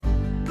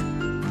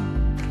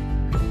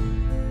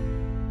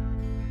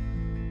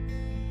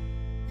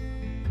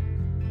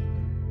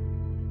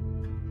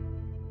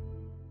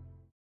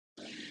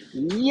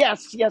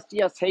Yes, yes,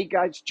 yes. Hey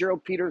guys,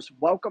 Gerald Peters.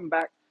 Welcome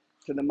back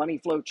to the Money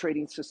Flow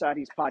Trading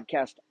Society's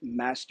podcast,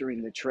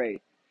 Mastering the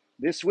Trade.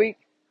 This week,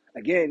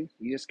 again,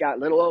 you just got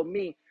little old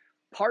me,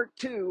 part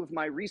 2 of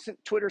my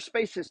recent Twitter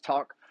Spaces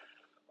talk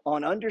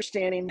on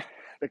understanding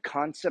the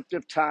concept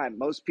of time.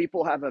 Most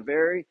people have a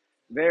very,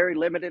 very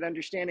limited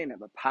understanding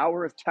of the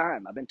power of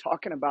time. I've been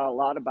talking about a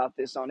lot about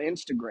this on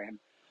Instagram,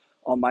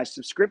 on my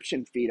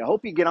subscription feed. I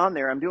hope you get on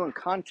there. I'm doing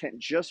content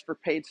just for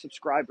paid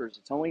subscribers.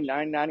 It's only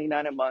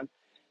 $9.99 a month.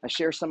 I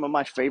share some of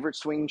my favorite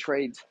swing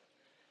trades,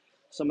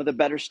 some of the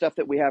better stuff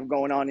that we have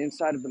going on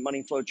inside of the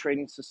Money Flow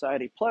Trading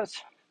Society, plus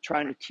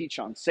trying to teach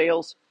on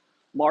sales,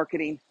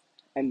 marketing,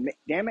 and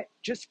damn it,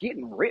 just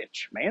getting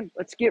rich, man.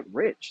 Let's get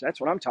rich.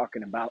 That's what I'm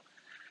talking about.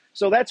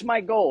 So that's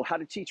my goal, how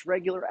to teach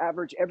regular,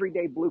 average,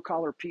 everyday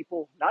blue-collar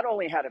people not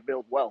only how to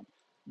build wealth,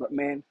 but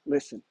man,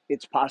 listen,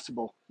 it's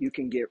possible. You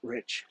can get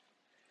rich.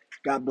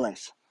 God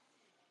bless.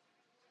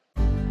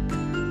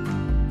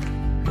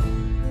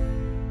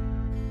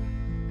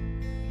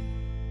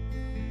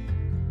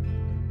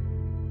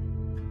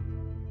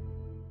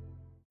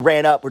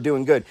 Ran up, we're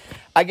doing good.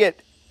 I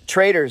get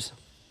traders,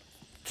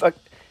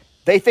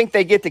 they think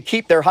they get to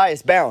keep their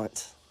highest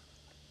balance.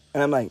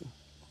 And I'm like,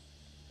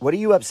 what are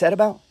you upset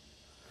about?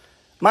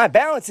 My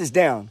balance is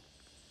down.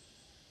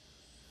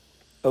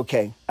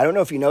 Okay, I don't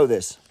know if you know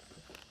this.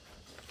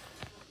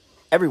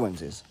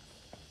 Everyone's is.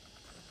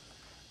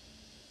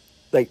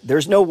 Like,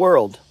 there's no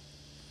world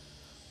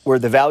where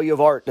the value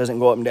of art doesn't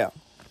go up and down.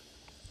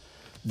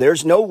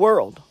 There's no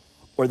world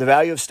where the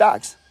value of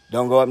stocks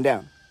don't go up and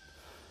down.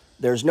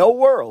 There's no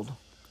world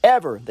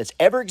that's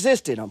ever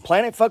existed on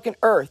planet fucking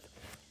Earth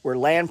where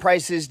land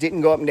prices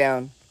didn't go up and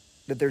down,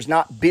 that there's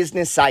not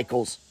business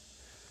cycles.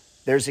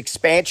 There's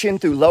expansion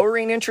through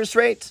lowering interest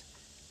rates,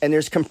 and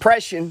there's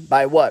compression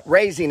by what?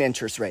 Raising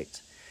interest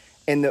rates.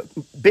 And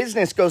the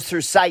business goes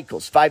through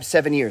cycles,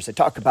 5-7 years. I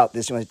talk about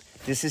this.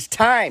 This is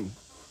time.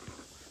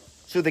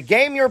 So the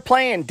game you're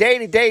playing day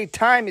to day,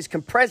 time is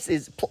compressed,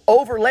 is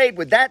overlaid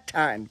with that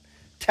time.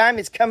 Time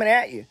is coming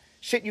at you.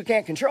 Shit you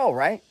can't control,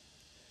 right?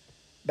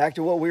 Back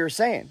to what we were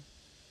saying.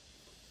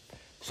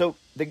 So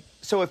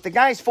if the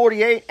guy's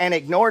 48 and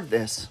ignored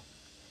this,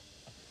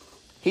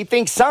 he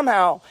thinks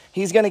somehow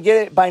he's going to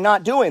get it by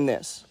not doing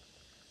this.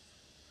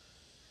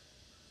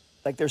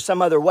 Like there's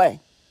some other way.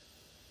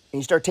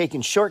 And you start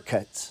taking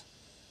shortcuts.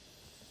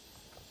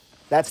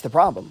 That's the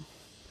problem.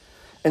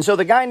 And so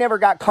the guy never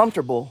got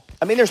comfortable.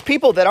 I mean, there's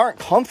people that aren't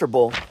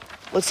comfortable.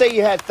 Let's say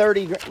you had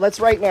 30.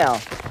 Let's right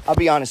now, I'll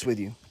be honest with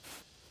you.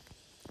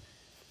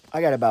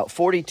 I got about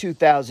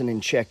 42,000 in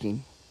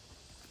checking.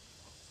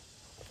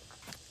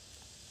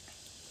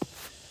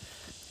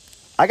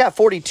 I got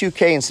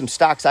 42K in some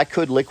stocks I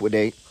could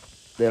liquidate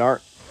that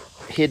aren't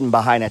hidden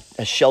behind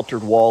a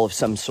sheltered wall of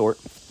some sort.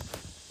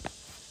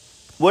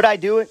 Would I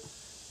do it?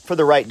 For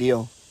the right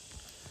deal.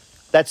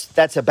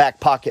 That's a back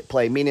pocket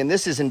play, meaning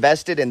this is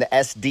invested in the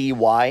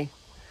SDY.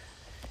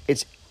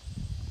 It's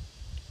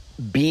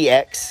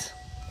BX.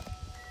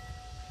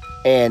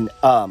 And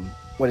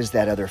what is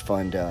that other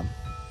fund?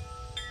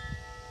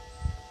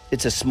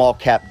 It's a small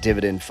cap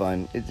dividend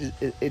fund.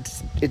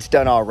 It's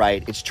done all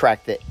right. It's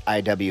tracked the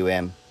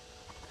IWM.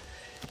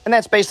 And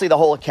that's basically the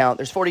whole account.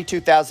 There's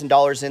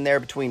 $42,000 in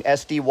there between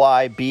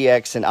SDY,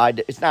 BX, and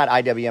it's not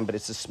IWM, but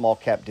it's a small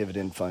cap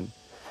dividend fund.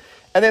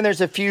 And then there's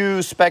a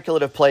few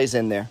speculative plays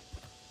in there.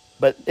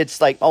 But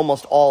it's like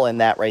almost all in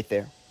that right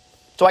there.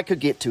 So I could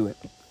get to it.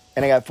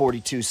 And I got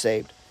 42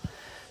 saved.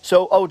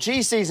 So OG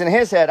sees in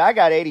his head, I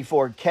got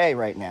 84K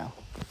right now.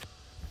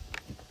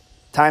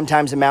 Time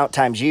times amount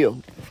times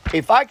yield.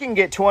 If I can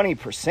get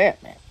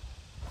 20%, man.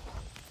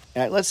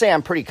 And let's say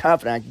I'm pretty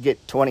confident I can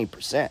get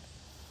 20%.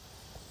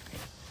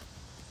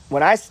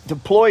 When I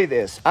deploy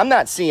this, I'm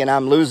not seeing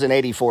I'm losing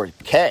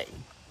 84K.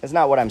 That's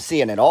not what I'm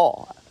seeing at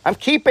all. I'm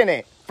keeping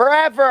it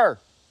forever.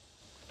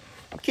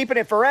 I'm keeping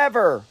it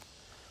forever.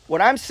 What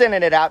I'm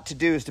sending it out to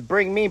do is to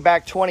bring me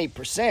back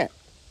 20%.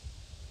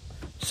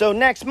 So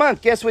next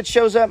month, guess what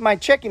shows up in my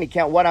checking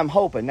account? What I'm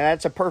hoping. Now,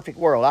 that's a perfect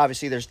world.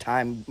 Obviously, there's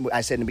time,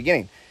 I said in the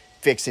beginning,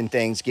 fixing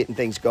things, getting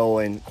things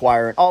going,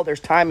 acquiring. Oh,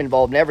 there's time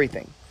involved in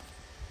everything.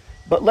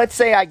 But let's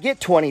say I get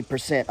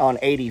 20% on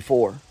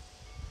 84.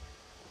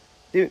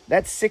 Dude,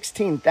 that's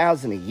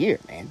 $16,000 a year,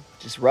 man.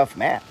 Just rough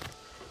math.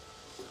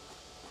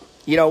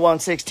 You don't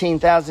want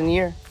 $16,000 a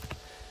year?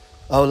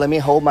 Oh, let me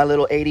hold my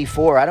little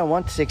 84. I don't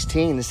want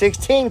 16. The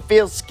 16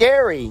 feels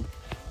scary.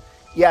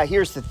 Yeah,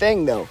 here's the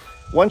thing, though.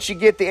 Once you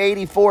get the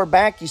 84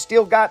 back, you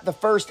still got the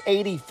first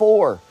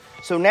 84.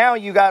 So now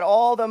you got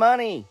all the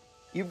money.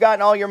 You've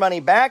gotten all your money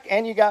back,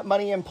 and you got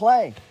money in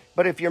play.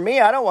 But if you're me,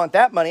 I don't want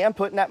that money. I'm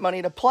putting that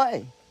money to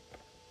play.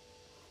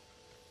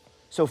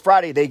 So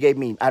Friday, they gave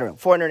me,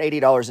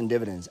 $480 in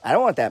dividends. I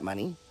don't want that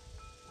money.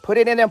 Put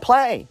it in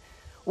play.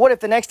 What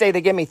if the next day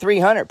they give me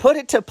 $300? Put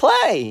it to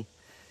play.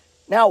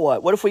 Now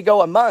what? What if we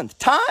go a month?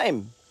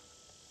 Time.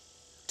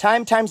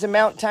 Time times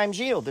amount times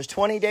yield. There's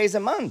 20 days a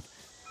month,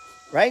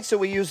 right? So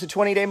we use the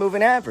 20-day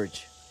moving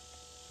average.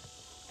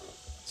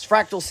 It's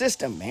fractal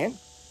system, man.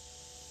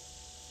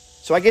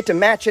 So I get to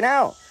match it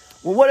out.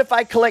 Well, what if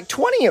I collect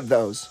 20 of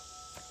those?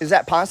 Is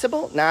that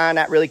possible? Nah,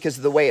 not really because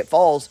of the way it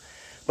falls.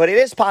 But it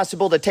is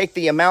possible to take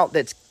the amount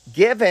that's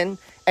given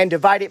and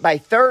divide it by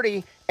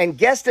 30 and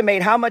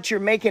guesstimate how much you're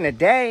making a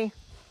day.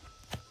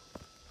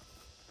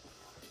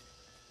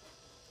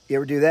 You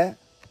ever do that?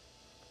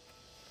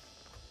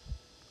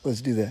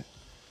 Let's do that.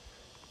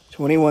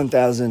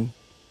 21,000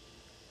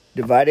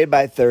 divided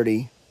by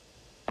 30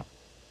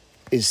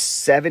 is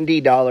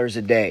 $70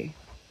 a day.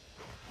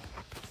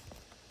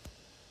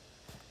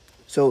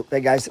 So the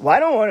guy said, well, I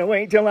don't want to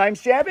wait till I'm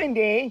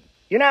 70.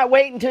 You're not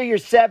waiting till you're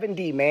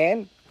 70,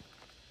 man.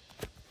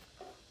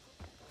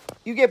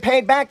 You get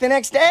paid back the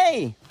next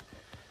day.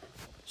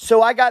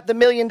 So I got the $1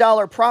 million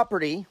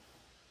property.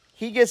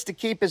 He gets to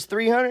keep his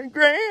 300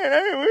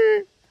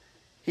 grand.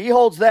 He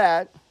holds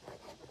that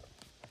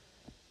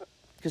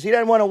because he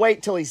doesn't want to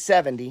wait till he's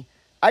 70.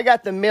 I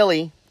got the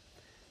milli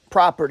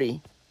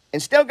property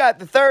and still got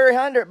the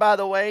 300, by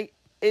the way.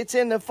 It's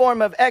in the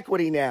form of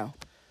equity now.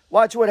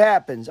 Watch what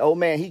happens. Oh,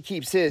 man, he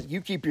keeps his.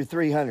 You keep your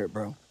 300,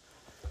 bro.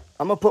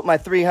 I'm going to put my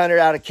 300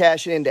 out of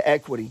cash into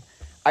equity.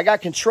 I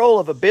got control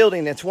of a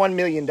building that's $1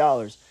 million.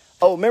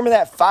 Oh, remember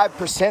that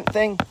 5%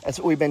 thing? That's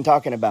what we've been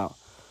talking about.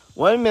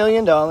 $1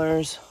 million.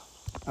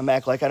 I'm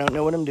acting like I don't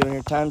know what I'm doing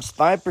here. Times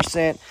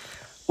 5%.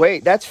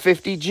 Wait, that's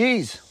 50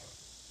 G's.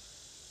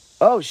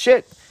 Oh,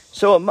 shit.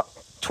 So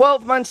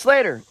 12 months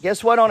later,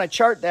 guess what on a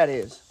chart that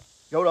is?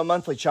 Go to a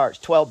monthly chart.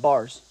 It's 12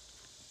 bars.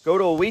 Go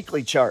to a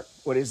weekly chart.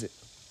 What is it?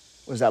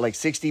 Was that like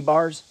 60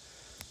 bars?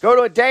 Go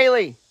to a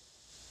daily.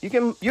 You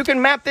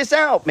can map this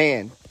out,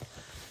 man.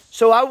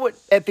 So I would,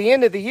 at the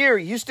end of the year,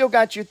 you still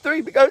got your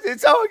 3 because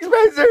it's so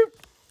expensive.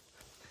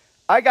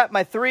 I got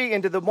my 3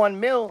 into the 1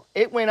 mil.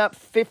 It went up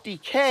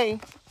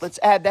 50K. Let's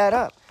add that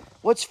up.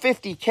 What's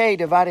 50K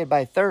divided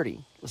by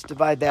 30? Let's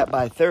divide that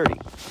by 30.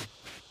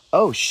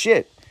 Oh,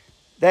 shit.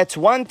 That's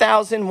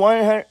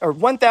 1,100 or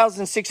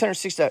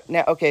 1,660.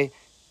 Now, okay,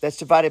 that's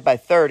divided by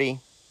 30.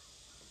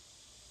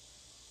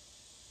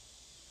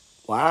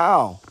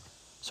 Wow.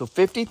 So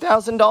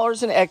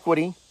 $50,000 in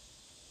equity.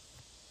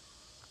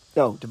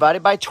 No,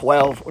 divided by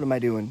 12. What am I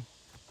doing?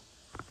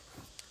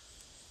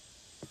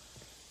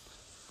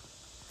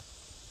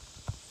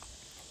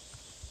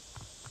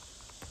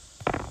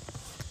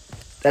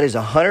 That is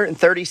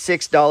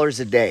 $136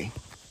 a day.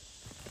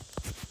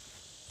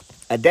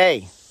 A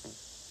day.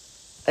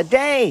 A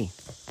day.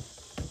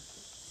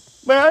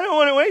 But I don't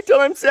want to wait till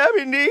I'm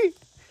 70.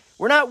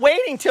 We're not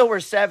waiting till we're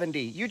 70.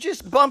 You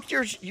just bumped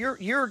your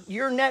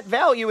net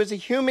value as a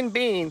human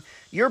being.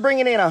 You're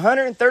bringing in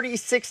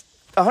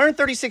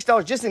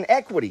 $136 just in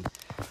equity.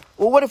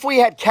 Well, what if we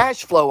had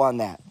cash flow on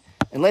that?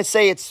 And let's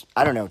say it's,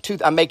 I don't know,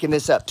 I'm making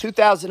this up,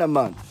 $2,000 a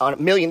month on a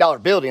 $1 million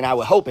building. I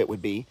would hope it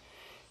would be.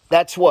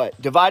 That's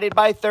what? Divided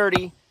by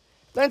 30.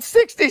 That's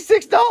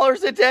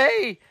 $66 a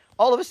day.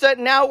 All of a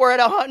sudden now we're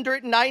at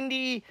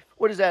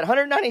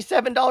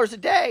 $197 a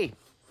day.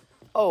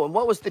 Oh, and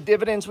what was the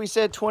dividends we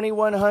said?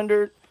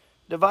 2,100.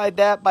 Divide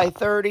that by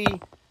 30.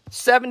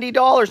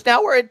 $70.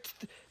 Now we're at,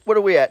 what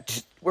are we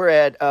at? We're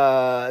at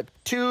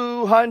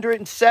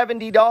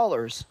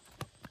 $270.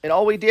 And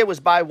all we did was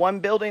buy one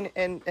building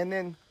and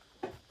then,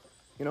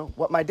 you know,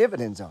 what my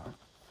dividends are.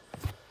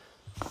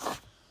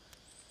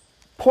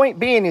 Point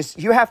being is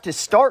you have to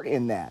start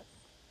in that.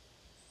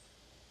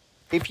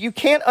 If you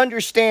can't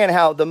understand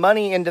how the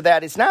money into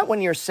that, it's not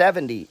when you're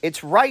 70.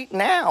 It's right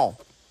now.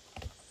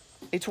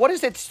 It's what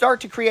does it start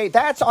to create?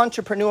 That's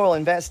entrepreneurial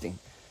investing.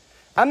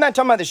 I'm not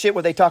talking about the shit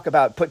where they talk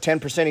about put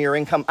 10% of your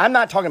income. I'm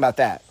not talking about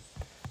that.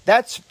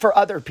 That's for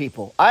other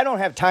people. I don't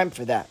have time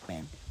for that,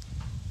 man.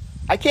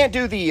 I can't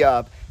do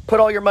the put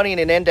all your money in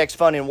an index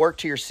fund and work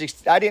to your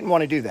 60. I didn't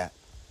want to do that.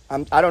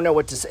 I don't know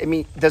what to say. I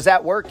mean, does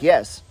that work?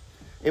 Yes.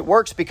 It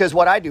works because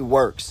what I do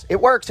works. It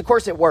works. Of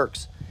course it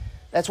works.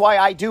 That's why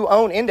I do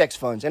own index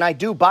funds and I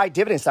do buy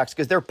dividend stocks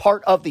because they're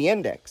part of the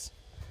index.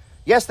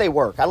 Yes, they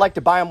work. I like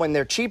to buy them when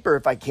they're cheaper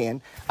if I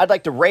can. I'd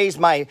like to raise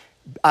my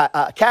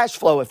cash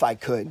flow if I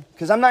could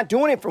because I'm not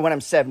doing it for when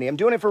I'm 70. I'm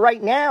doing it for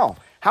right now.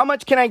 How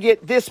much can I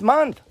get this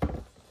month?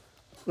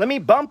 Let me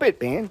bump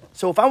it, man.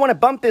 So if I want to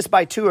bump this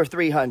by 200 or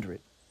 300,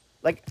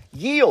 like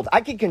yield,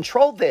 I can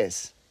control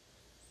this.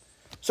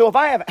 So if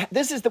I have,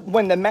 this is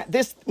when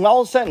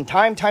all of a sudden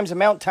time times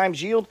amount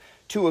times yield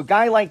to a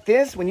guy like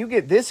this, when you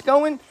get this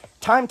going,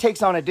 time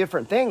takes on a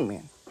different thing,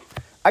 man.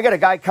 I got a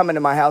guy coming to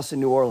my house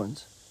in New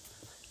Orleans.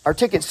 Our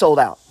tickets sold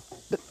out.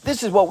 But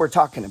this is what we're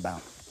talking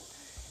about.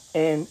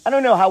 And I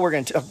don't know how we're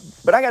going to,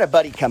 but I got a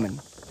buddy coming.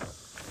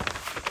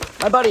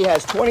 My buddy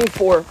has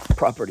 24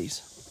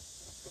 properties.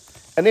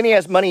 And then he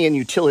has money in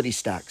utility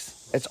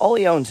stocks. That's all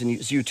he owns in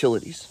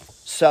utilities.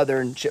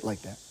 Southern, shit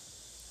like that.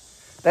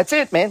 That's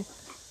it, man.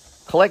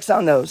 Collects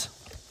on those.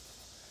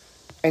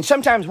 And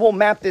sometimes we'll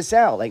map this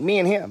out, like me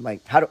and him.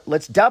 Like,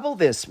 let's double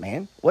this,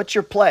 man. What's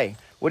your play?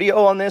 What do you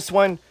owe on this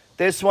one?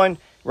 This one?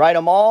 Write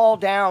them all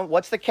down.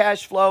 What's the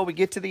cash flow? We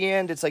get to the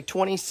end. It's like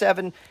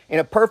 27. In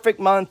a perfect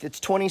month, it's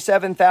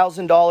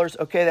 $27,000.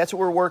 Okay, that's what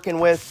we're working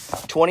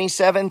with.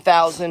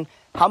 27,000.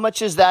 How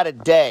much is that a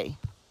day?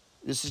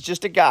 This is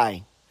just a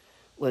guy.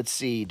 let's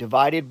see,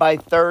 divided by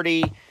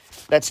 30,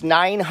 that's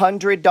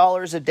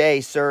 $900 a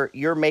day, sir.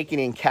 You're making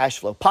in cash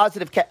flow.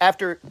 Positive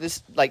after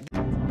this, like...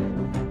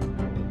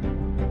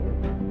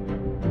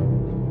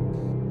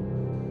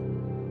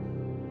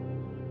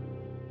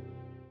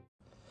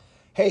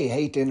 Hey,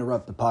 hate to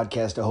interrupt the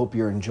podcast. I hope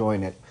you're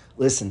enjoying it.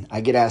 Listen,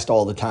 I get asked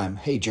all the time,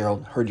 hey,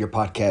 Gerald, heard your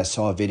podcast,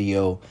 saw a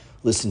video,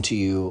 listened to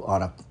you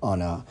on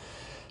a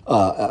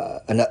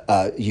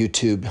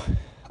YouTube.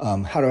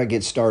 How do I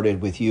get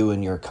started with you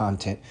and your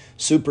content?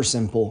 Super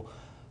simple.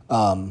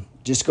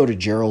 Just go to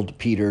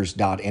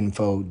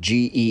GeraldPeters.info,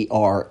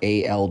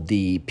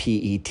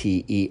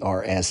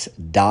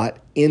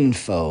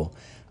 GeraldPeters.info,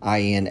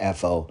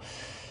 INFO.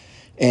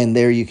 And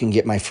there you can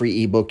get my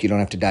free ebook. You don't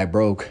have to die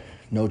broke.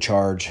 No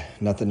charge,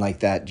 nothing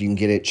like that. You can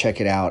get it,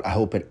 check it out. I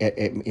hope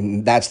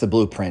and that's the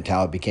blueprint,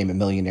 how I became a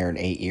millionaire in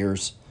 8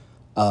 years.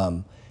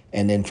 And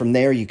then from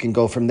there, you can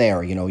go from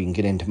there. You know, you can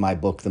get into my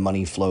book, The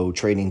Money Flow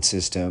Trading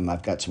System.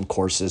 I've got some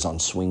courses on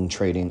swing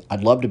trading.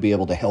 I'd love to be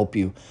able to help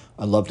you.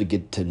 I'd love to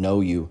get to know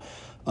you.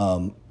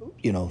 You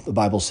know, the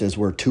Bible says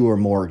where two or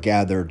more are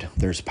gathered,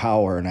 there's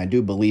power. And I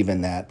do believe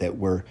in that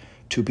where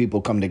two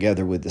people come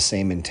together with the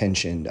same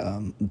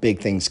intention, big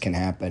things can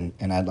happen.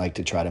 And I'd like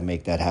to try to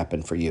make that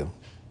happen for you.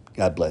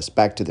 God bless.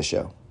 Back to the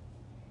show.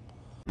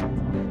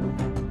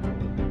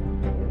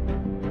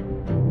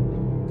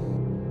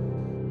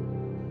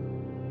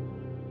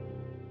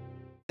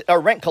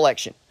 Our rent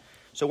collection.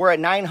 So we're at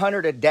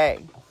 $900 a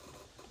day.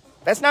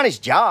 That's not his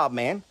job,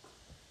 man.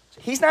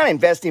 He's not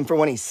investing for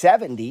when he's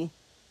 70.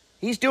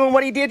 He's doing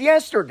what he did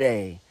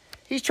yesterday.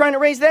 He's trying to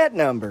raise that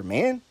number,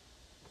 man.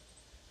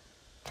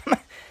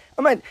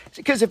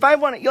 Because if I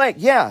want to,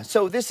 yeah,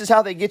 so this is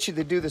how they get you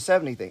to do the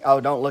 70 thing.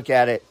 Oh, don't look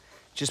at it.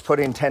 Just put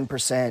in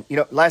 10%. You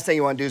know, last thing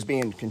you want to do is be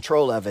in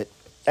control of it.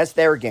 That's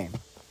their game.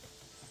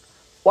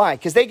 Why?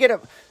 Because they get a...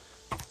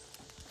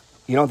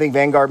 You don't think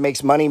Vanguard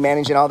makes money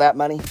managing all that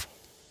money? Of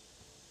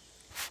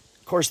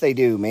course they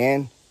do,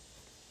 man.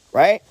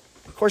 Right?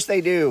 Of course they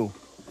do.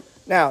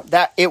 Now,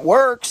 that it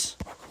works.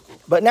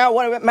 But now,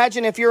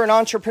 imagine if you're an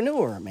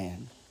entrepreneur,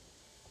 man.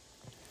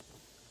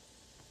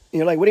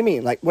 You're like, what do you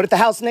mean? Like, what if the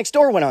house next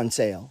door went on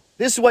sale?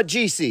 This is what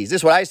G sees. This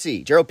is what I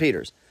see. Gerald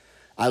Peters.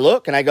 I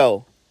look and I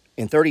go...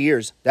 In 30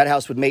 years, that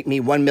house would make me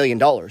 $1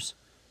 million.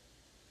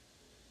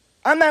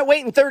 I'm not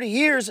waiting 30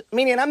 years,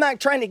 meaning I'm not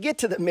trying to get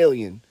to the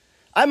million.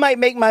 I might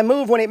make my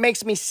move when it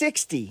makes me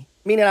 60,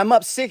 meaning I'm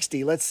up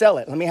 60. Let's sell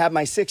it. Let me have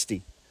my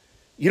 60.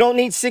 You don't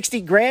need 60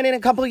 grand in a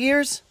couple of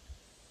years?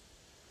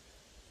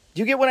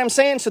 Do you get what I'm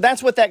saying? So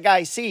that's what that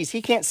guy sees.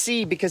 He can't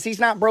see because he's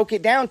not broke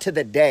it down to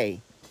the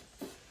day.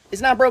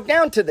 It's not broke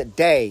down to the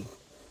day.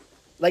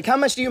 Like, how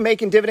much do you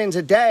make in dividends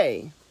a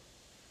day?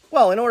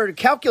 Well, in order to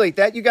calculate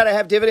that, you got to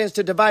have dividends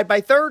to divide by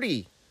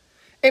 30.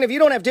 And if you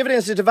don't have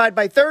dividends to divide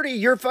by 30,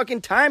 your fucking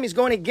time is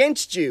going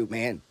against you,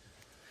 man.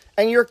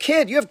 And your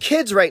kid, you have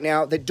kids right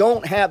now that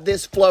don't have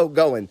this flow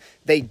going.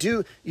 They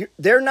do.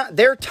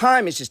 Their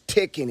time is just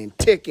ticking and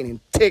ticking and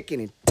ticking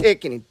and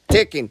ticking and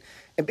ticking.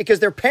 And because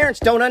their parents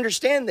don't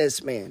understand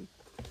this, man.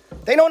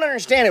 They don't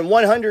understand in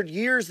 100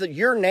 years that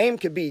your name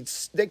could be,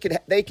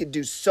 they could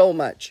do so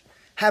much.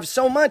 Have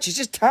so much. It's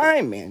just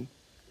time, man.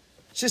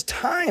 It's just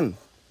time.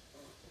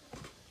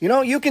 You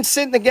know, you can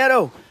sit in the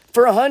ghetto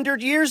for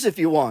 100 years if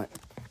you want.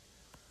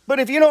 But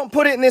if you don't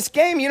put it in this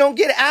game, you don't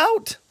get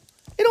out.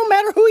 It don't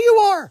matter who you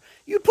are.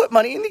 You put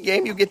money in the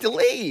game, you get to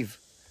leave.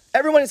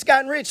 Everyone that's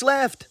gotten rich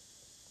left.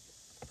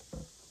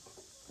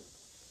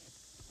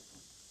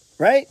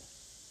 Right?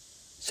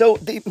 So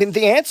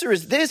the answer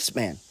is this,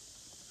 man.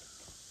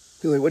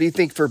 What do you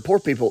think for poor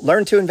people?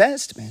 Learn to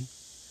invest, man.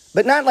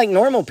 But not like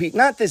normal people.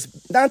 Not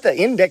the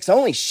index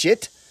only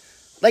shit.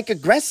 Like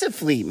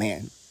aggressively,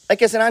 man.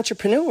 Like as an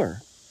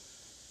entrepreneur.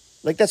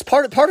 Like that's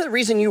part of the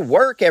reason you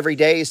work every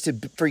day is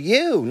for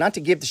you, not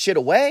to give the shit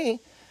away.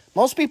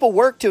 Most people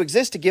work to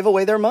exist to give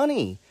away their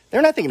money.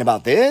 They're not thinking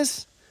about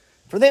this.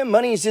 For them,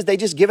 money is they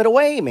just give it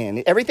away,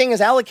 man. Everything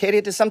is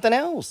allocated to something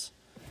else.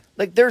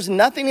 Like there's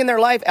nothing in their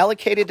life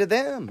allocated to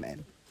them,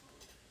 man.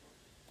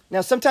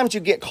 Now, sometimes you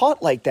get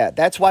caught like that.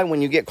 That's why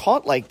when you get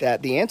caught like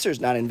that, the answer is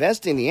not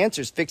investing. The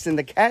answer is fixing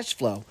the cash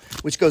flow,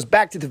 which goes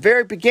back to the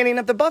very beginning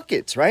of the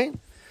buckets, right?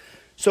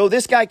 So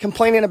this guy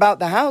complaining about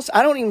the house,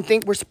 I don't even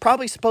think we're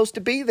probably supposed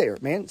to be there,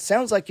 man.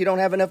 Sounds like you don't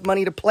have enough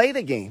money to play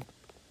the game.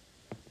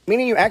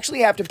 Meaning you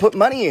actually have to put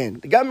money in.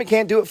 The government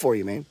can't do it for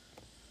you, man.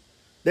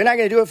 They're not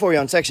going to do it for you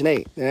on Section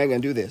 8. They're not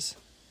going to do this.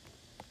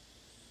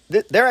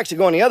 They're actually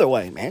going the other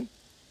way, man.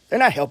 They're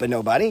not helping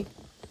nobody.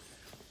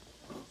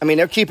 I mean,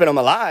 they're keeping them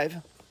alive.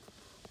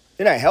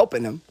 They're not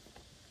helping them.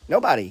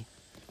 Nobody.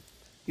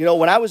 You know,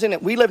 when I was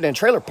we lived in a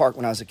trailer park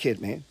when I was a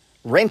kid, man.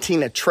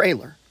 Renting a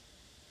trailer.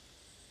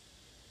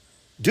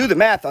 Do the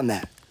math on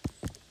that.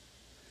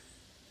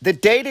 The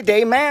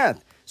day-to-day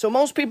math. So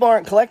most people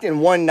aren't collecting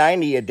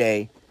 $190 a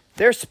day.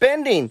 They're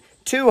spending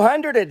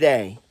 $200 a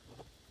day.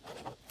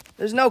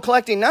 There's no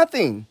collecting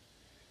nothing.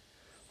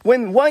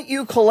 When what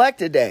you collect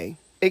a day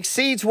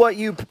exceeds what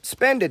you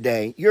spend a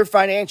day, you're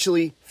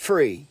financially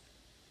free.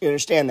 You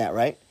understand that,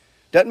 right?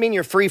 Doesn't mean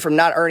you're free from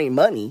not earning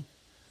money.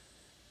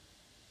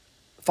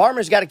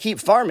 Farmers got to keep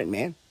farming,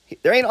 man.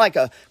 There ain't like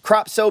a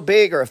crop so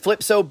big or a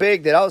flip so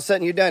big that all of a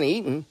sudden you're done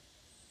eating.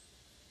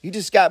 You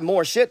just got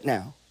more shit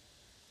now.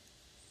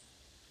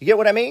 You get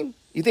what I mean?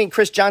 You think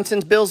Chris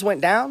Johnson's bills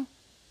went down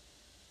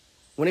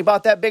when he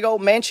bought that big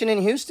old mansion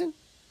in Houston?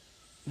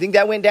 You think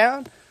that went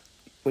down?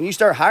 When you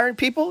start hiring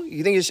people,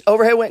 you think his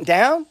overhead went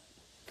down?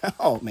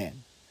 Oh,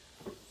 man.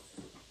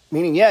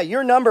 Meaning, yeah,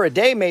 your number a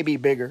day may be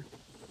bigger,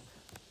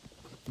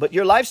 but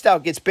your lifestyle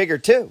gets bigger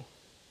too.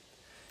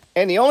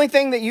 And the only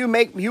thing that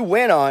you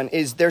win on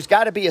is there's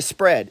got to be a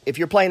spread. If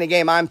you're playing the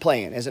game I'm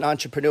playing as an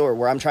entrepreneur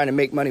where I'm trying to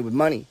make money with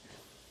money.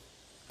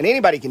 And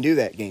anybody can do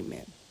that game,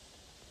 man.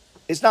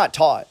 It's not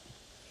taught.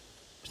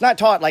 It's not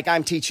taught like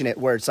I'm teaching it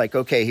where it's like,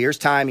 okay, here's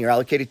time, your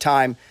allocated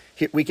time.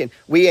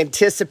 We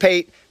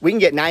anticipate we can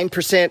get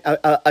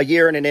 9% a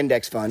year in an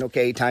index fund.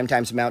 Okay, time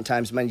times amount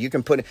times money. You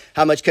can put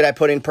how much could I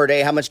put in per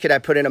day? How much could I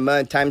put in a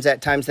month? Times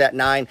that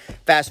 9.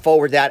 Fast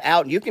forward that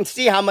out, and you can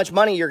see how much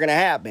money you're going to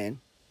have, man.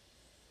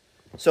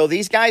 So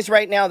these guys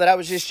right now that I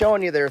was just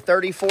showing you, they're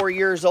 34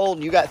 years old.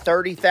 And you got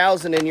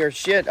 30,000 in your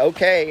shit.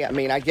 Okay, I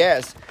mean, I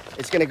guess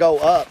it's going to go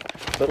up.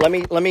 But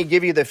let me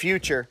give you the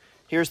future.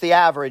 Here's the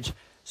average.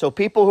 So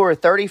people who are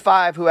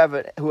 35 who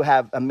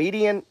have a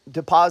median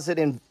deposit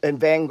in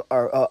Vanguard,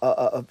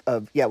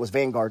 it was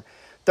Vanguard,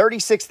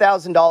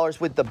 $36,000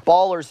 with the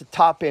ballers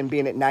top end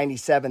being at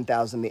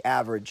 $97,000, the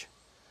average.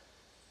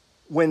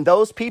 When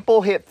those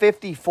people hit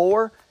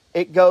 54,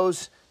 it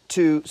goes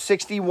to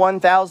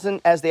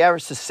 61,000 as the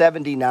average to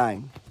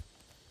 79.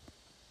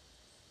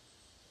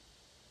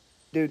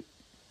 Dude,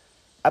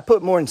 I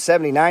put more than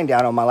 79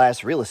 down on my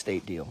last real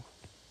estate deal.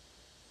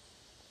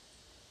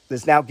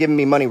 That's now giving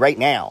me money right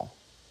now.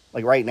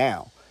 Like right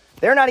now.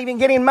 They're not even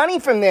getting money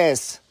from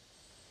this.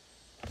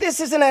 This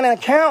isn't an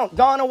account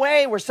gone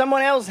away where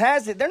someone else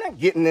has it. They're not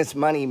getting this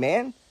money,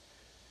 man.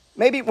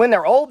 Maybe when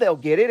they're old, they'll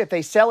get it. If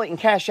they sell it and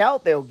cash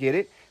out, they'll get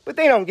it. But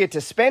they don't get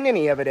to spend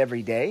any of it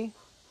every day.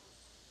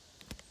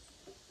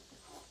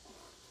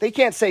 They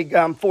can't say,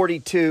 I'm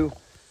 42,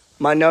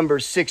 my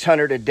number's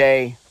 600 a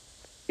day.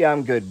 Yeah,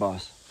 I'm good,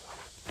 boss.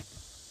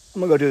 I'm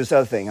going to go do this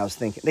other thing I was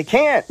thinking. They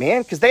can't,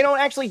 man, because they don't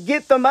actually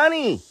get the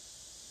money.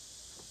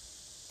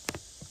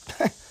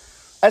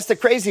 That's the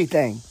crazy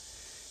thing.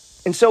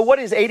 And so what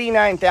is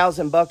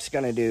 $89,000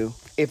 going to do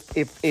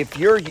if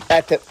you're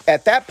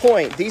at that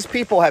point, these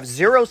people have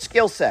zero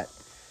skill set.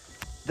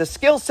 The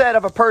skill set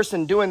of a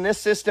person doing this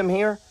system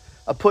here,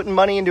 of putting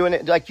money and doing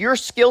it, like your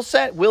skill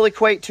set will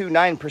equate to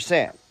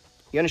 9%.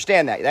 You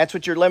understand that? That's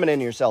what you're limiting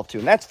yourself to.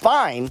 And that's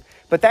fine,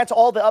 but that's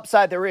all the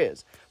upside there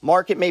is.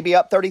 Market may be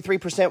up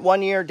 33%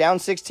 one year, down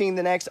 16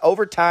 the next.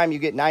 Over time, you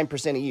get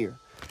 9% a year.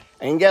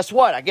 And guess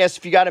what? I guess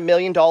if you got $1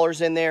 million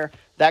in there,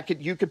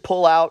 you could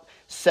pull out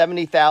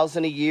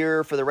 $70,000 a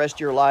year for the rest of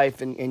your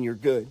life, and you're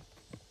good.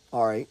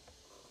 All right.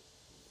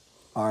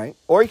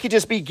 Or you could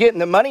just be getting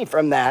the money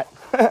from that.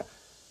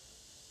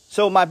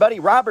 So my buddy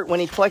Robert, when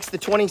he collects the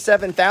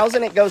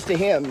 $27,000, it goes to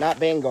him, not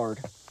Vanguard.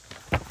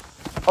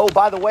 Oh,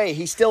 by the way,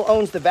 he still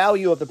owns the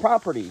value of the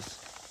properties.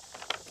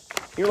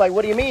 You're like,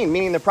 what do you mean?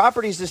 Meaning the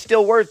properties is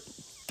still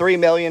worth $3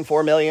 million,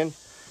 $4 million.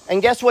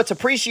 And guess what's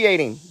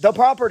appreciating? The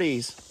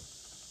properties.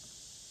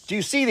 Do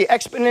you see the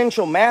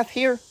exponential math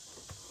here?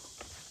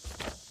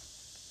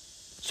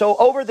 So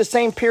over the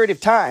same period of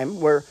time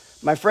where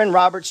my friend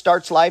Robert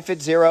starts life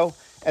at 0,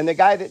 and the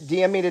guy that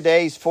DM'd me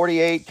today, he's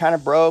 48, kind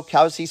of broke.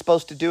 How is he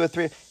supposed to do a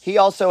 3? He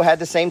also had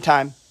the same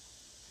time.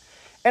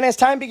 And as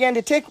time began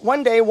to tick,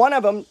 one day, one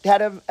of them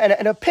had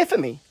an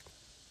epiphany.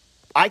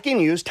 I can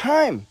use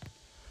time.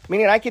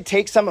 Meaning I could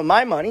take some of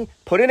my money,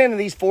 put it into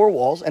these 4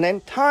 walls, and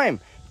then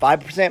time.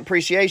 5%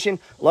 appreciation,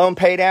 loan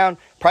pay down,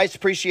 price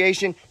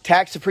appreciation,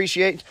 tax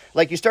appreciation.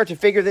 Like you start to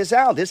figure this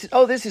out.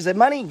 This is a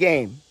money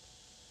game.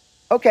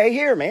 Okay,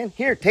 here, man.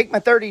 Here, take my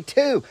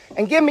 32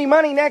 and give me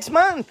money next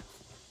month.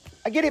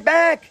 I get it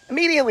back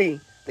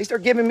immediately. They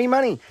start giving me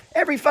money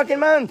every fucking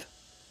month.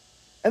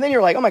 And then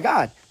you're like, oh my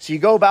God. So you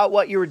go about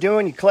what you were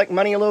doing, you collect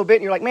money a little bit,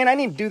 and you're like, man, I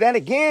need to do that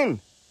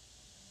again.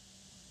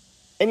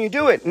 And you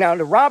do it. Now,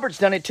 Robert's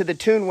done it to the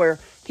tune where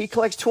he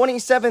collects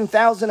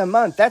 $27,000 a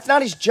month. That's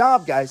not his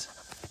job, guys.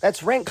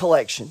 That's rent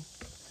collection.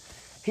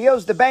 He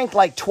owes the bank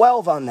like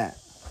 12 on that.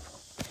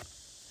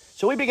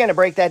 So we began to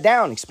break that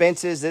down.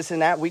 Expenses, this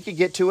and that. We could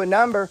get to a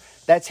number.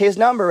 That's his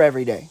number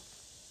every day.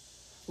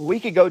 We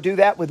could go do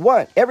that with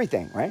what?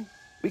 Everything, right?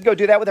 We could go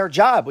do that with our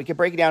job. We could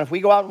break it down. If we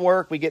go out and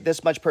work, we get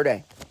this much per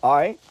day. All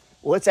right.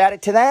 Well, let's add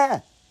it to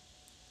that.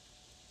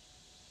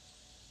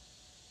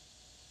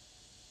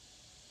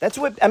 That's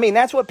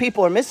what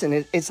people are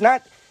missing.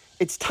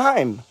 It's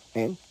time,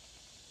 man.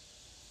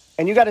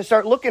 And you got to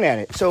start looking at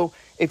it. So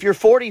if you're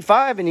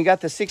 45 and you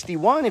got the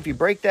 61, if you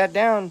break that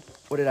down,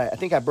 I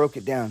think I broke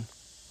it down.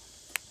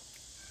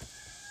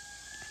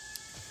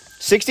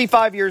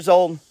 65 years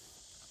old.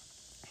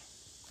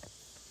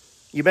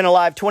 You've been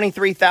alive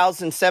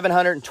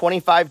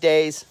 23,725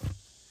 days.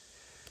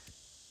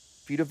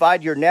 If you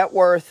divide your net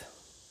worth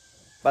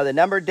by the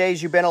number of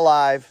days you've been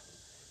alive,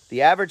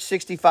 the average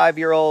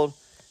 65-year-old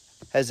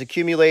has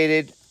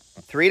accumulated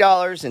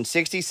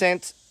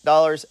 $3.60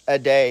 a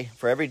day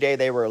for every day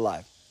they were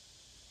alive.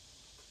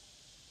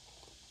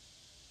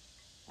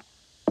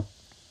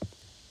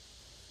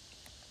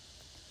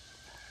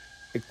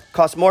 It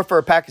costs more for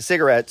a pack of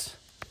cigarettes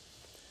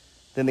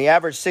than the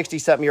average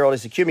 60-something-year-old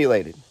has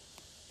accumulated.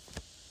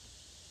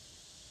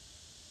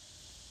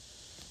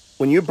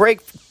 When you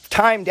break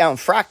time down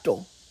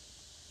fractal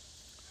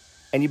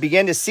and you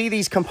begin to see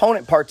these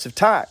component parts of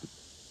time,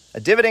 a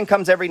dividend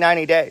comes every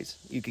 90 days.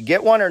 You could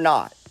get one or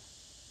not.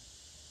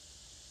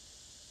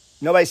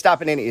 Nobody's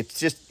stopping any. It's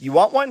just, you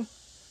want one?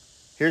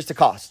 Here's the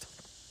cost.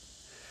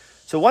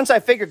 So once I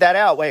figured that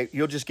out, wait,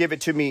 you'll just give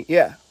it to me?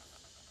 Yeah.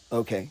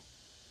 Okay.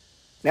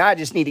 Now I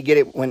just need to get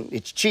it when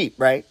it's cheap,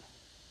 right?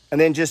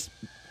 And then just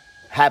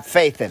have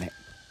faith in it.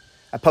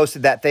 I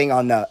posted that thing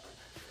on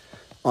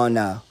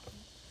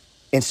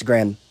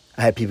Instagram.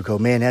 I had people go,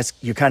 man,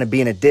 you're kind of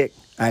being a dick.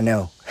 I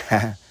know.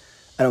 I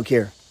don't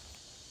care.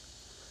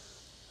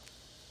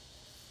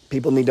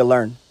 People need to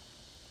learn.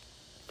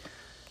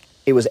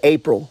 It was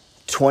April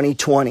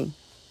 2020.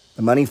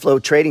 The money flow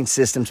trading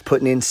system's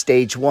putting in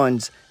stage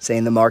ones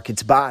saying the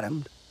market's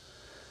bottomed.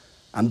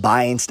 I'm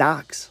buying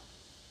stocks.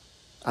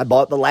 I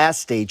bought the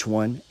last stage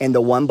one and the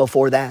one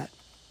before that.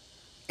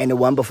 And the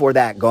one before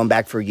that, going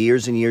back for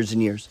years and years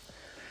and years.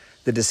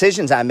 The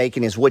decisions I'm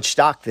making is which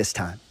stock this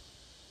time.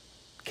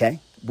 Okay?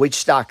 Which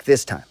stock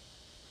this time.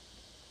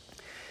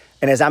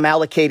 And as I'm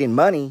allocating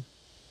money,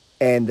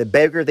 and the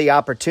bigger the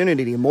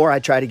opportunity, the more I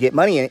try to get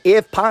money in,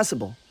 if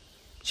possible.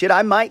 Shit,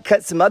 I might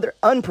cut some other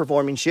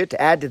unperforming shit to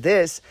add to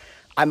this.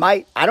 I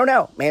don't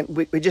know,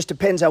 man. It just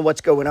depends on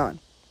what's going on.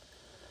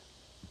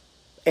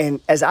 And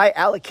as I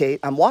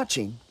allocate, I'm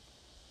watching.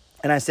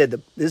 And I said,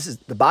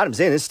 the bottom's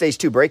in. This stage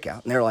 2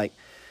 breakout. And they're like,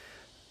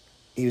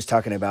 he was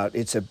talking about,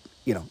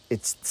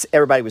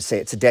 everybody would say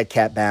it's a dead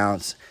cat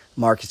bounce.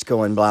 Market's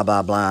going blah,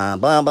 blah, blah,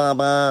 blah, blah,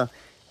 blah.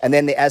 And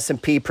then the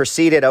S&P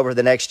proceeded over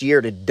the next year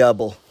to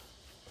double.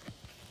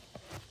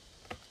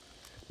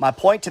 My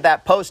point to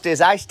that post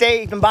is I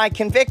stayed in my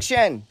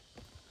conviction.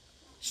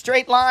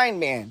 Straight line,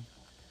 man.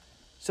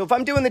 So if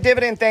I'm doing the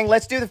dividend thing,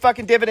 let's do the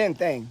fucking dividend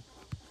thing.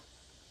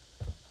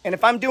 And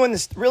if I'm doing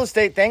this real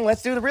estate thing,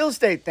 let's do the real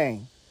estate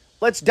thing.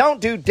 Let's don't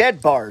do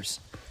dead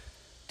bars.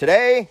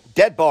 Today,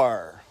 dead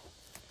bar.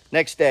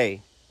 Next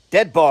day,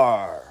 dead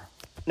bar.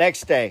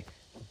 Next day,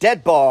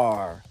 dead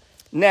bar.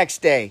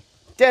 Next day,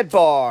 dead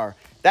bar.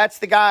 That's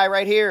the guy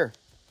right here.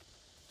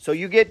 So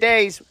you get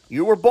days.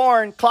 You were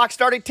born. Clock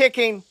started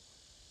ticking.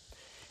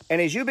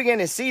 And as you begin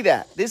to see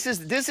that, this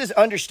is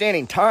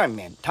understanding time,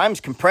 man. Time's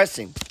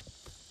compressing.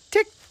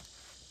 Tick,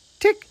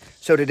 tick.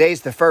 So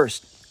today's the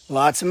first.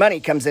 Lots of money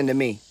comes into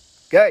me.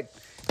 Good.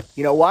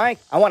 You know why?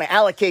 I want to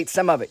allocate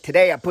some of it.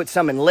 Today I put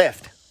some in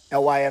Lyft,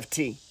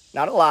 L-Y-F-T.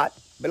 Not a lot,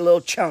 but a little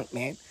chunk,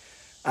 man.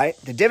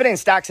 The dividend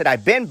stocks that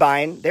I've been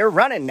buying, they're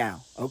running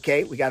now.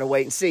 Okay, we got to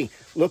wait and see.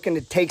 Looking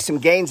to take some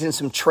gains in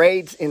some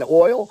trades in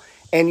oil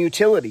and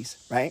utilities,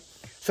 right?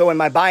 So when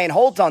my buy and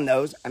holds on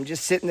those, I'm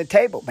just sitting the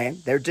table, man.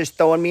 They're just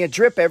throwing me a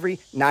drip every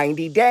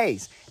 90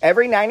 days.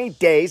 Every 90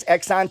 days,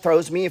 Exxon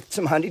throws me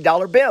some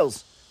 $100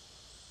 bills.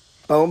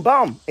 Boom,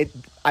 boom.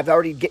 I've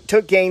already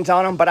took gains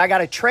on them, but I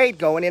got a trade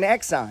going in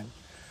Exxon.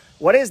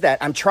 What is that?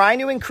 I'm trying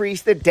to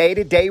increase the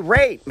day-to-day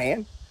rate,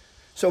 man.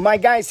 So my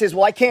guy says,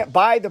 well, I can't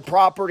buy the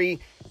property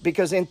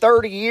because in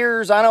 30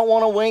 years, I don't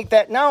want to wait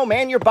that. No,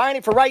 man, you're buying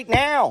it for right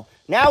now.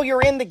 Now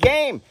you're in the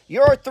game.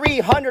 Your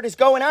 300 is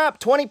going up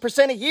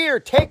 20% a year.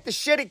 Take the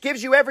shit it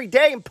gives you every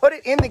day and put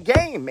it in the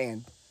game,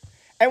 man.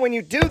 And when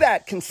you do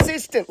that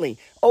consistently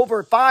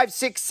over 5,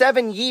 6,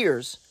 7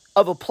 years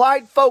of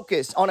applied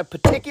focus on a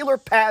particular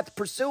path,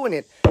 pursuing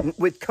it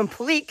with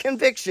complete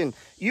conviction,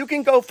 you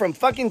can go from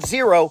fucking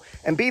zero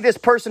and be this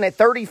person at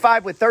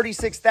 35 with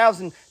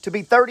 36,000 to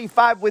be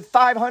 35 with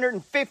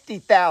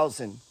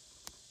 550,000.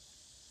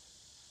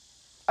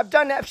 I've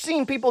done that. I've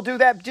seen people do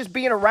that just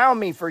being around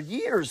me for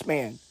years,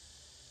 man.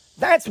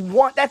 That's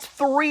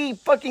 3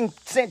 fucking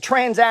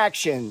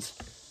transactions.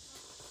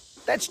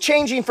 That's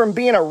changing from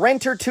being a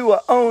renter to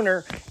a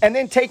owner and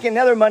then taking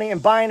another money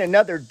and buying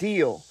another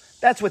deal.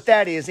 That's what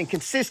that is. And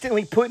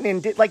consistently putting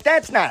in,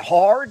 that's not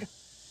hard.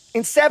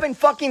 In 7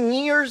 fucking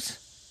years.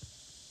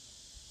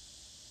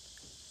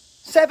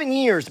 7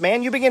 years,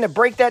 man. You begin to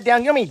break that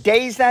down. You know how many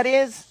days that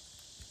is?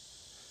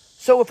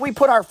 So if we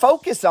put our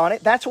focus on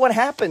it, that's what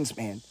happens,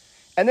 man.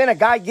 And then a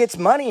guy gets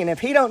money, and if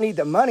he don't need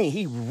the money,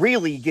 he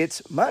really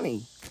gets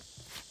money.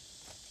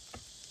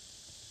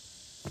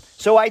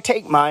 So I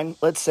take mine.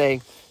 Let's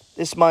say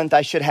this month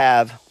I should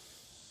have,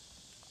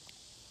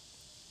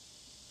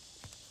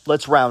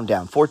 let's round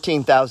down,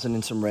 14,000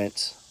 in some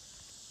rents.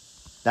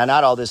 Now,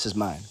 not all this is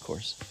mine, of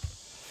course.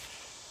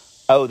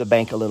 I owe the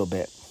bank a little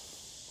bit.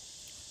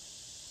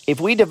 If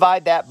we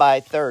divide that by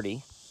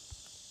 30,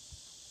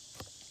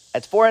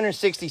 that's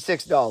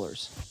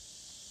 $466.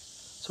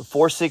 So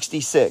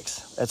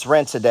 466, that's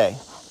rents a day.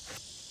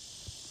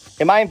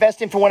 Am I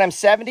investing for when I'm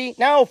 70?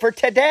 No, for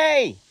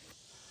today.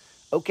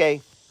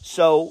 Okay,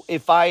 so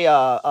if I,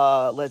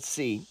 let's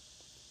see.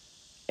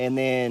 And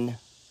then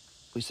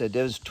we said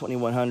that was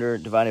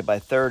 2,100 divided by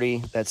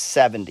 30, that's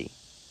 70.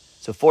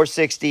 So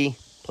 460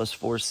 plus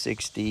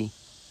 460.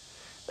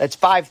 That's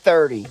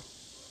 530.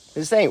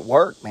 This ain't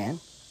work, man.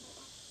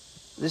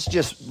 This is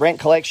just rent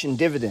collection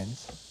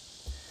dividends.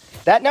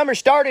 That number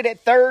started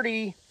at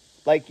 30.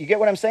 Like, you get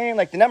what I'm saying?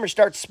 Like, the number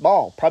starts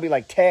small, probably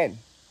like 10.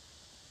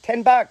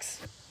 $10.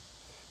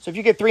 So if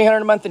you get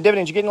 $300 a month in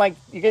dividends, you're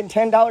getting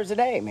 $10 a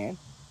day, man.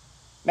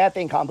 Math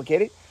ain't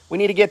complicated. We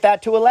need to get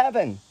that to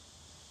 11.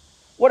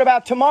 What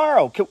about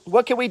tomorrow?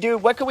 What can we do?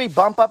 What can we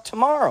bump up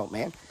tomorrow,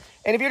 man?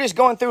 And if you're just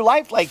going through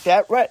life like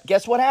that, right,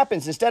 guess what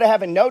happens? Instead of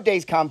having no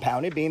days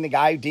compounded, being the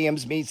guy who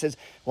DMs me, says,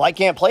 well, I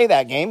can't play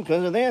that game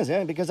because of this,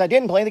 because I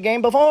didn't play the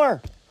game before.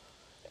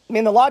 I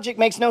mean, the logic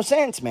makes no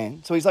sense,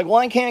 man. So he's like, well,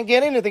 I can't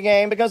get into the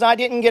game because I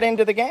didn't get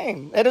into the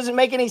game. That doesn't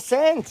make any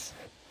sense.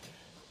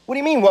 What do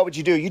you mean, what would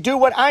you do? You do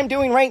what I'm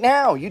doing right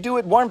now. You do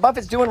what Warren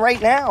Buffett's doing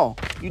right now.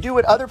 You do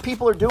what other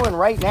people are doing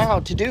right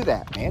now to do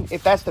that, man,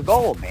 if that's the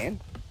goal, man.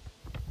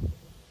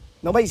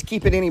 Nobody's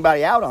keeping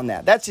anybody out on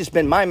that. That's just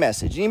been my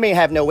message. You may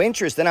have no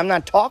interest, then I'm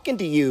not talking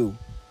to you.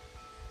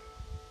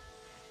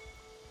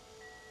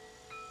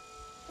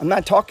 I'm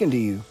not talking to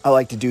you. I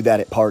like to do that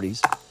at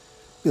parties.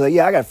 Be like,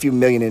 yeah, I got a few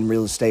million in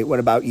real estate.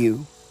 What about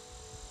you?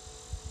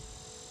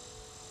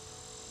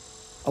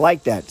 I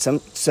like that.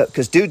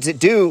 Because dudes that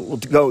do will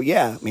go,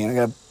 yeah, man, I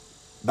got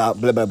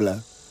about blah, blah, blah.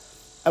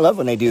 I love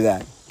when they do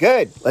that.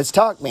 Good. Let's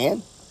talk,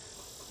 man.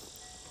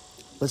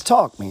 Let's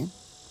talk, man.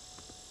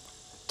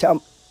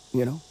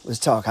 Let's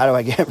talk. How do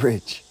I get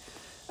rich?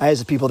 I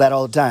ask people that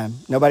all the time.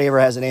 Nobody ever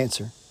has an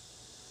answer.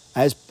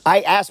 I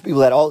ask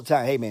people that all the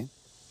time. Hey, man,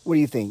 what do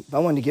you think? If I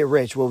wanted to get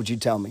rich, what would you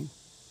tell me?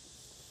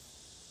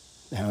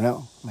 I don't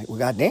know. I'm like, well,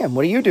 goddamn,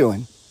 what are you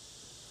doing?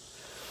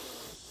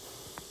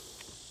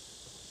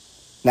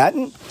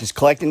 Nothing. Just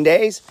collecting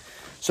days.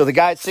 So the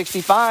guy at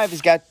 65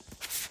 has got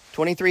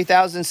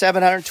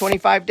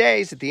 23,725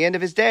 days. At the end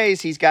of his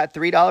days, he's got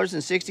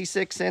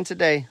 $3.66 a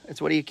day.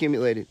 That's what he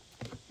accumulated.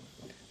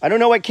 I don't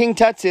know what King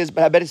Tut's is,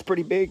 but I bet it's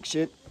pretty big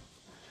shit.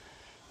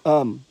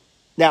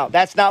 Now,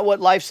 that's not what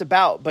life's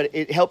about, but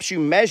it helps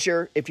you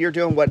measure if you're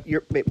doing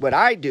what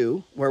I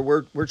do, where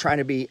we're trying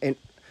to be, and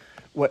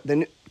what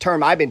the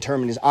term I've been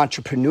terming is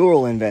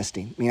entrepreneurial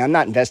investing. I mean, I'm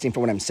not investing for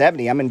when I'm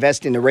 70. I'm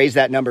investing to raise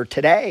that number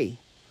today.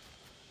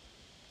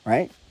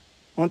 Right?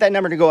 I want that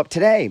number to go up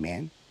today,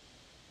 man.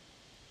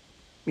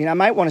 I mean, I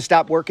might want to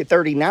stop work at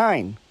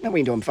 39. No, we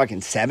ain't doing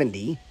fucking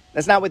 70.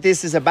 That's not what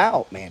this is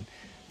about, man.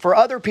 For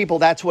other people,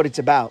 that's what it's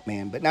about,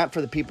 man, but not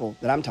for the people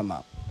that I'm talking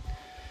about.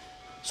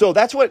 So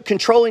that's what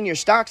controlling your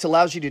stocks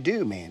allows you to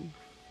do, man.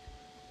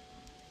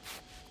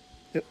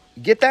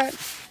 Get that?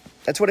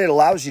 That's what it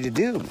allows you to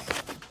do, man.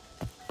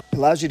 It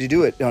allows you to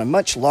do it on a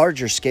much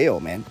larger scale,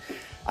 man.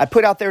 I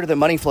put out there to the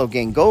Money Flow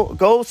gang,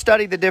 go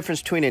study the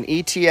difference between an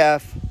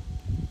ETF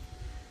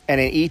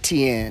and an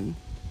ETN.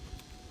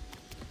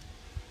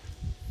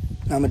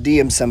 I'm going to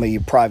DM some of you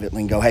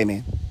privately and go, hey,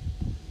 man,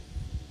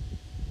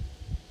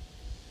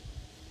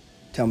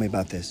 tell me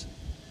about this.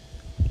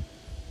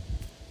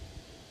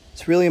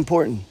 It's really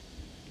important.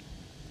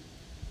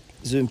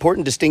 There's an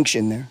important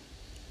distinction there.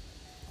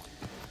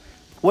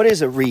 What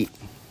is a REIT?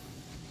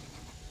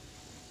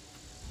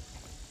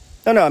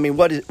 No, I mean,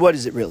 what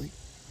is it really?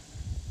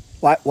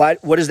 Why,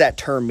 what does that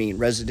term mean?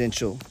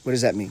 Residential, what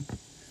does that mean?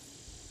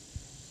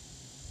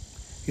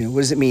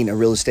 What does it mean, a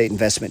real estate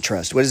investment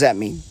trust? What does that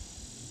mean?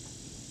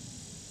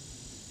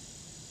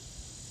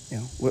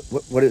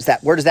 What is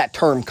that? Where does that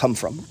term come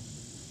from?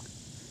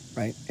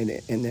 Right?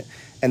 And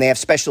they have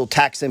special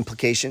tax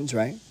implications,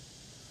 right?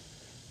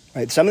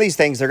 Right. Some of these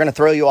things, they're going to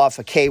throw you off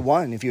a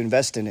K1 if you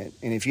invest in it.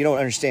 And if you don't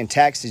understand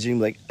taxes, you're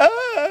going to be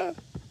like,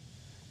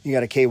 you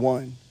got a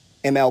K1.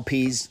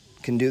 MLPs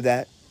can do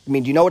that. I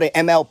mean, do you know what an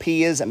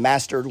MLP is? A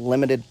master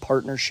limited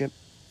partnership.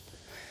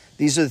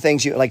 These are the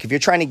things if you're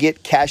trying to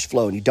get cash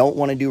flow and you don't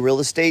want to do real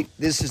estate,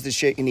 this is the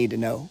shit you need to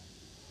know.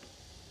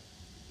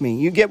 I mean,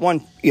 you get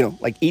one,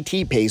 like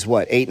ET pays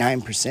what,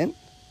 8-9%?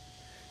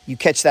 You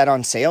catch that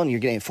on sale and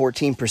you're getting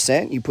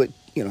 14%. You put,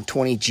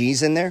 20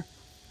 G's in there.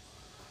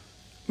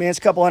 Man, it's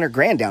a couple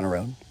 $100,000 down the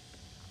road.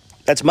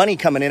 That's money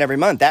coming in every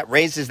month. That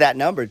raises that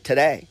number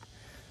today.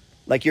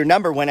 Like your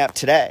number went up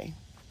today.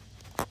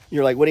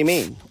 You're like, what do you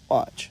mean?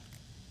 Watch.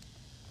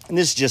 And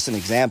this is just an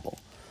example.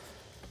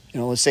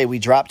 Let's say we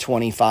dropped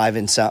 25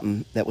 in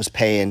something that was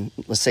paying,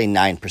 let's say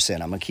 9%.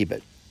 I'm going to keep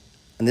it.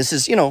 And this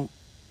is, REITs,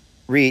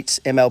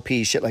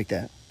 MLP, shit like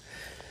that.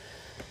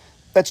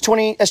 That's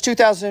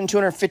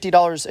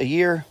 $2,250 a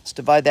year. Let's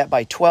divide that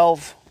by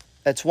 12.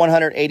 That's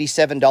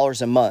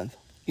 $187 a month.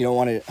 You don't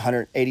want a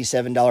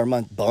 $187 a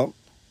month bump.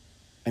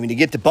 I mean, to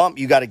get the bump,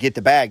 you got to get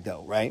the bag,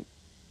 though, right?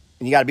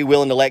 And you got to be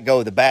willing to let go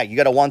of the bag. You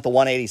got to want the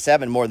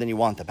 187 more than you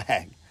want the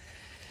bag.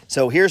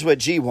 So here's what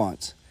G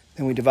wants.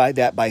 Then we divide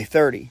that by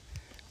 30.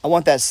 I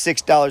want that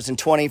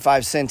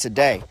 $6.25 a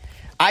day.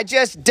 I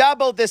just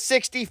doubled the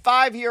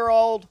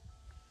 65-year-old.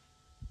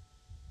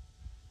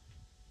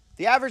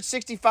 The average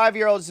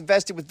 65-year-old is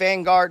invested with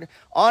Vanguard.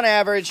 On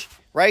average,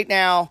 right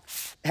now,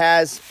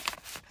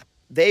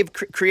 they've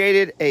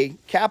created a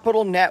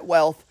capital net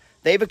wealth.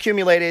 They've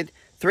accumulated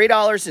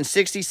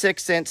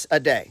 $3.66 a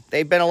day.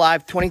 They've been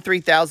alive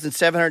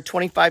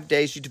 23,725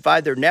 days. You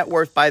divide their net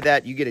worth by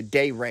that, you get a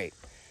day rate.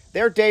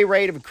 Their day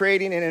rate of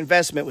creating an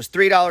investment was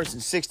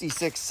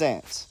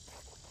 $3.66.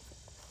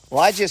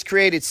 Well, I just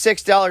created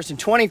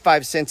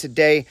 $6.25 a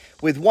day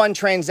with one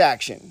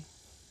transaction.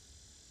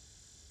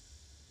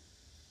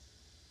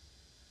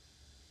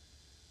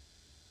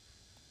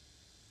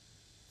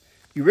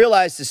 You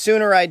realize the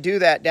sooner I do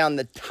that down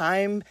the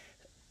time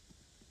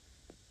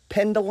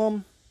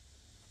pendulum,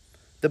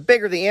 the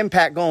bigger the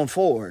impact going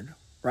forward,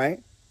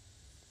 right?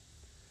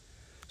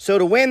 So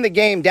to win the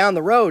game down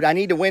the road, I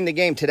need to win the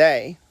game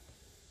today.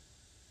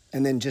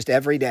 And then just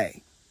every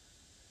day,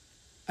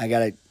 I got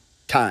to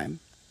time.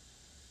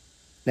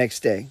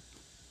 Next day,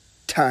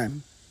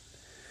 time.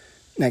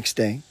 Next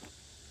day,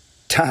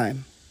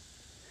 time.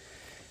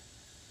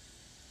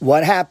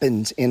 What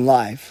happens in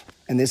life,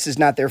 and this is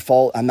not their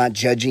fault, I'm not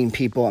judging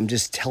people, I'm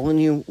just telling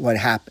you what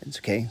happens,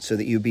 okay, so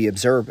that you be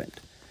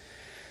observant.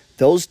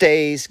 Those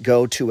days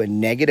go to a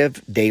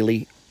negative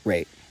daily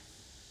rate,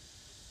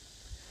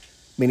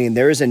 meaning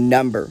there is a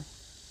number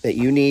that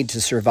you need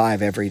to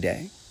survive every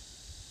day.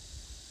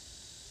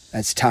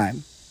 That's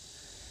time.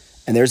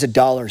 And there's a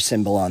dollar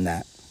symbol on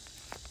that.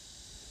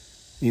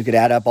 You could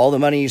add up all the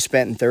money you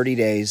spent in 30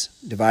 days,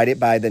 divide it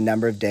by the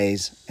number of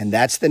days, and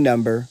that's the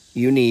number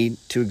you need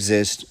to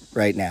exist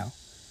right now.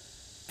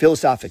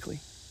 Philosophically,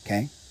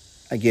 okay?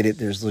 I get it.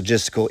 There's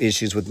logistical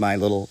issues with my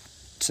little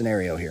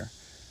scenario here,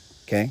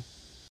 okay?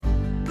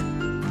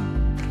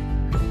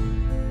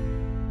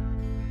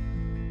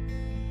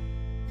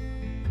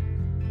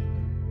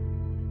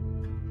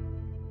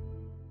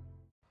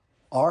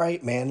 All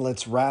right, man,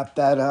 let's wrap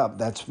that up.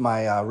 That's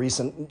my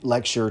recent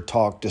lecture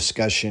talk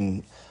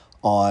discussion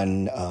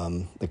on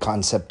the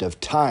concept of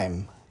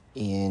time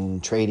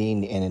in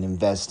trading and in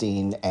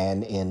investing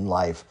and in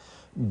life.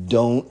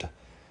 Don't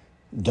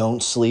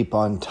sleep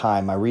on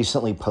time. I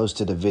recently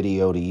posted a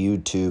video to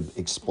YouTube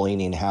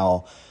explaining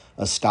how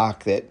a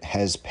stock that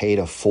has paid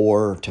a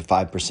 4 to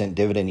 5%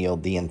 dividend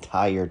yield the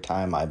entire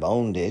time I've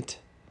owned it,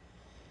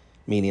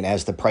 meaning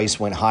as the price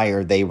went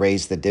higher, they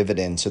raised the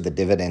dividend, so the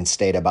dividend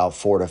stayed about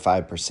 4 to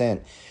 5%.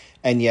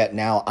 And yet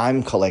now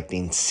I'm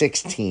collecting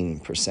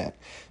 16%.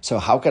 So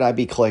how could I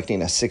be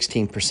collecting a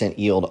 16%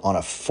 yield on a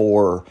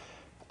 4%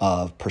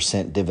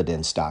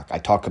 dividend stock? I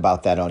talk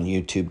about that on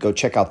YouTube. Go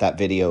check out that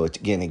video.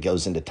 Again, it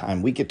goes into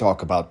time. We could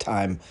talk about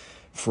time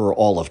for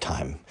all of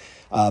time.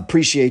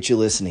 Appreciate you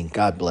listening.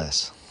 God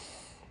bless.